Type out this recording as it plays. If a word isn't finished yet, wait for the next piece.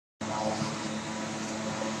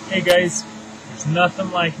Hey guys, there's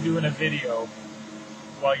nothing like doing a video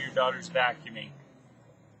while your daughter's vacuuming.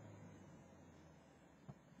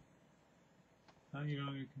 Huh? You don't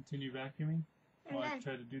want to continue vacuuming while I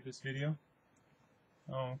try to do this video?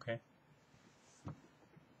 Oh, okay.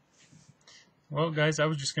 Well, guys, I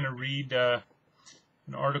was just going to read an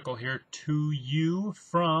article here to you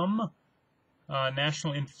from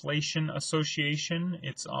National Inflation Association.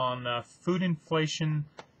 It's on food inflation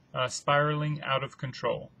spiraling out of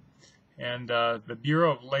control. And the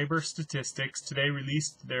Bureau of Labor Statistics today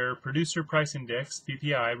released their Producer Price Index,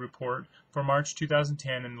 PPI, report for March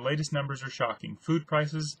 2010, and the latest numbers are shocking. Food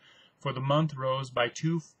prices for the month rose by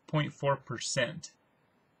 2.4%.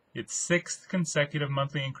 Its sixth consecutive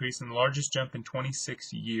monthly increase and the largest jump in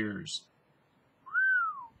 26 years.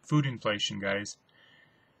 Food inflation, guys.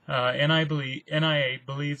 NIA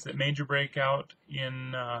believes that major breakout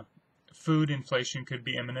in food inflation could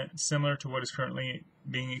be imminent, similar to what is currently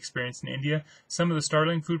being experienced in India. Some of the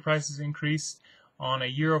startling food prices increase on a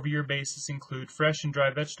year-over-year basis include fresh and dry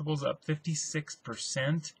vegetables up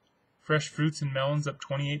 56%, fresh fruits and melons up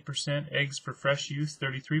 28%, eggs for fresh use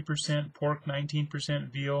 33%, pork 19%,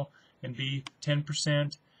 veal and beef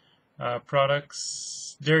 10%, dairy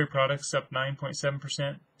products up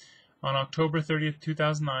 9.7%. On October 30th,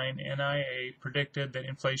 2009, NIA predicted that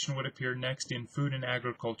inflation would appear next in food and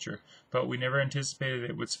agriculture, but we never anticipated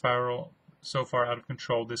it would spiral so far out of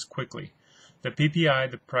control this quickly. The PPI,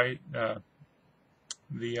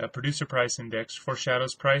 the Producer Price Index,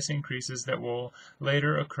 foreshadows price increases that will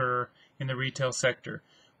later occur in the retail sector,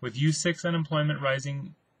 with U6 unemployment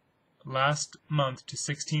rising last month to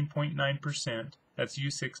 16.9%. That's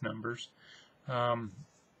U6 numbers.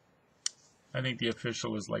 I think the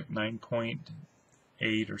official is like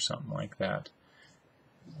 9.8 or something like that.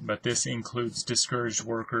 But this includes discouraged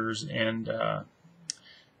workers and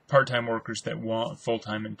part-time workers that want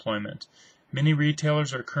full-time employment. Many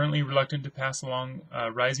retailers are currently reluctant to pass along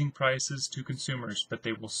rising prices to consumers, but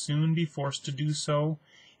they will soon be forced to do so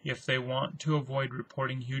if they want to avoid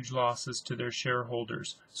reporting huge losses to their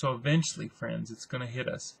shareholders. So eventually, friends, it's going to hit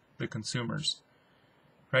us, the consumers.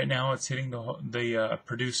 Right now, it's hitting the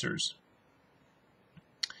producers.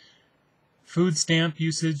 Food stamp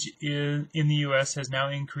usage in the U.S. has now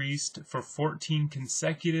increased for 14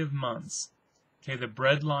 consecutive months. Okay, the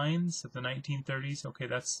bread lines of the 1930s, okay,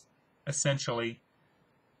 that's essentially,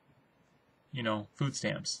 food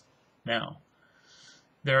stamps now.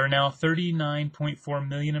 There are now 39.4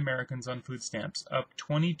 million Americans on food stamps, up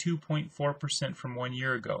 22.4% from 1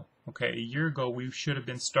 year ago. Okay, a year ago we should have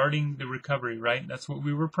been starting the recovery, right? That's what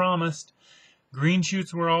we were promised. Green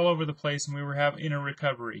shoots were all over the place and we were in a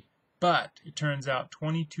recovery. But it turns out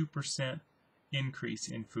 22% increase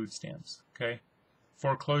in food stamps. Okay,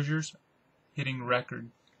 foreclosures hitting record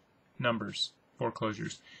numbers.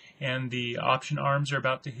 Foreclosures, and the option arms are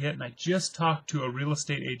about to hit. And I just talked to a real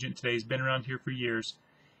estate agent today. He's been around here for years.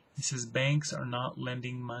 He says banks are not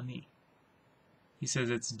lending money. He says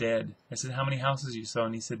it's dead. I said, how many houses you sell?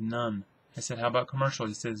 And he said none. I said, how about commercial?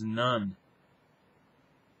 He says none.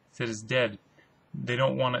 He said it's dead. They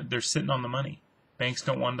don't want it. They're sitting on the money. Banks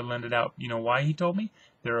don't want to lend it out. You know why, he told me?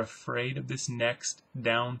 They're afraid of this next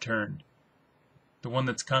downturn, the one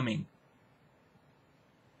that's coming.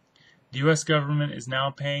 The U.S. government is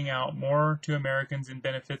now paying out more to Americans in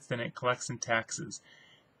benefits than it collects in taxes.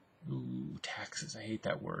 Ooh, taxes. I hate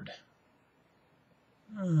that word.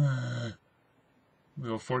 We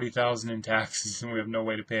owe $40,000 in taxes and we have no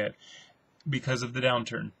way to pay it because of the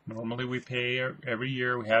downturn. Normally we pay every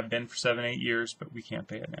year. We have been for 7-8 years, but we can't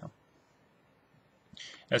pay it now.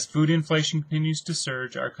 As food inflation continues to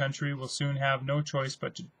surge, our country will soon have no choice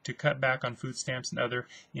but to cut back on food stamps and other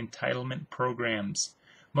entitlement programs.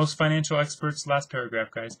 Most financial experts, last paragraph,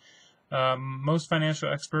 guys, most financial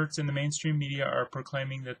experts in the mainstream media are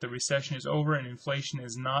proclaiming that the recession is over and inflation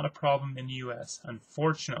is not a problem in the U.S.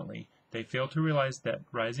 Unfortunately, they fail to realize that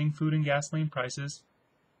rising food and gasoline prices,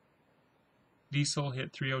 diesel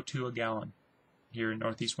hit $3.02 a gallon here in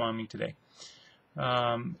Northeast Wyoming today,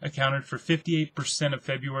 accounted for 58% of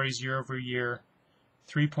February's year-over-year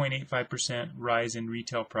 3.85% rise in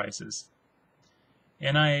retail prices.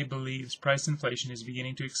 NIA believes price inflation is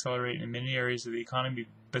beginning to accelerate in many areas of the economy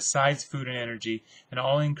besides food and energy, and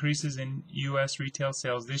all increases in U.S. retail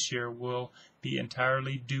sales this year will be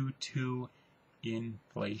entirely due to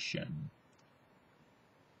inflation.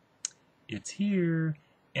 It's here,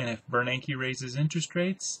 and if Bernanke raises interest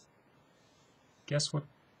rates, guess what?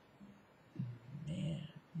 Man,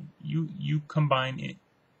 you combine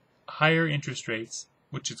higher interest rates,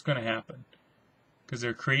 which is going to happen, because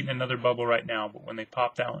they're creating another bubble right now. But when they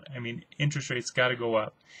pop down, I mean, interest rates got to go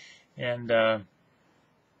up. And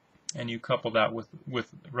and you couple that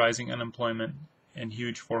with rising unemployment and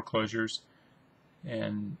huge foreclosures,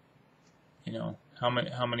 and you know, how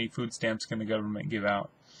many food stamps can the government give out?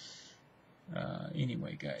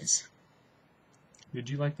 Anyway, guys, did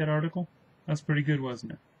you like that article? That's pretty good,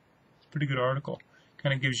 wasn't it? It's a pretty good article.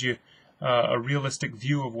 Kind of gives you a realistic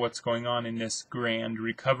view of what's going on in this grand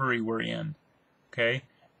recovery we're in. Okay,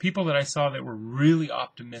 people that I saw that were really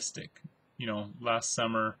optimistic, you know, last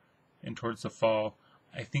summer and towards the fall,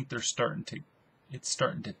 I think it's starting to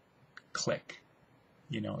click.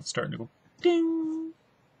 You know, it's starting to go ding.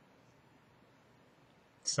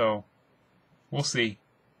 So, we'll see.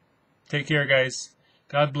 Take care, guys.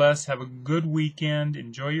 God bless. Have a good weekend.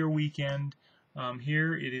 Enjoy your weekend.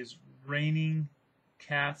 Here it is raining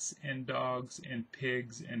cats and dogs and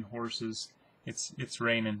pigs and horses. It's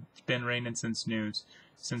raining. It's been raining since noon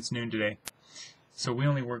today. So we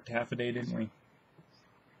only worked half a day, didn't we?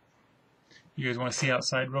 You guys want to see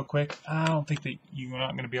outside real quick? I don't think that you're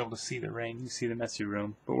not going to be able to see the rain. You see the messy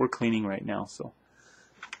room, but we're cleaning right now, so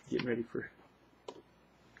getting ready for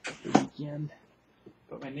the weekend.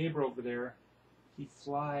 But my neighbor over there, he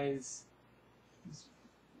flies.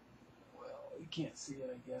 Well, you can't see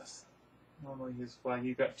it, I guess. Normally his flag,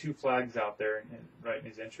 he's got 2 flags out there right in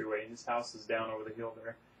his entryway, and his house is down over the hill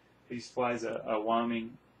there. He flies a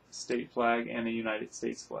Wyoming state flag and a United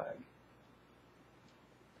States flag.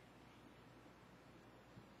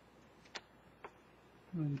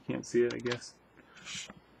 Well, you can't see it, I guess.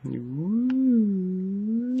 Yeah.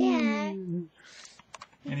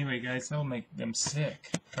 Anyway, guys, that'll make them sick,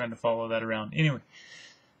 trying to follow that around. Anyway,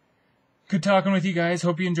 good talking with you guys.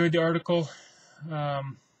 Hope you enjoyed the article. Talk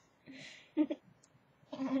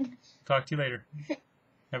to you later.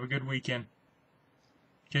 Have a good weekend.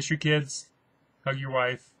 Kiss your kids. Hug your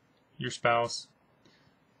wife, your spouse.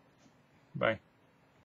 Bye.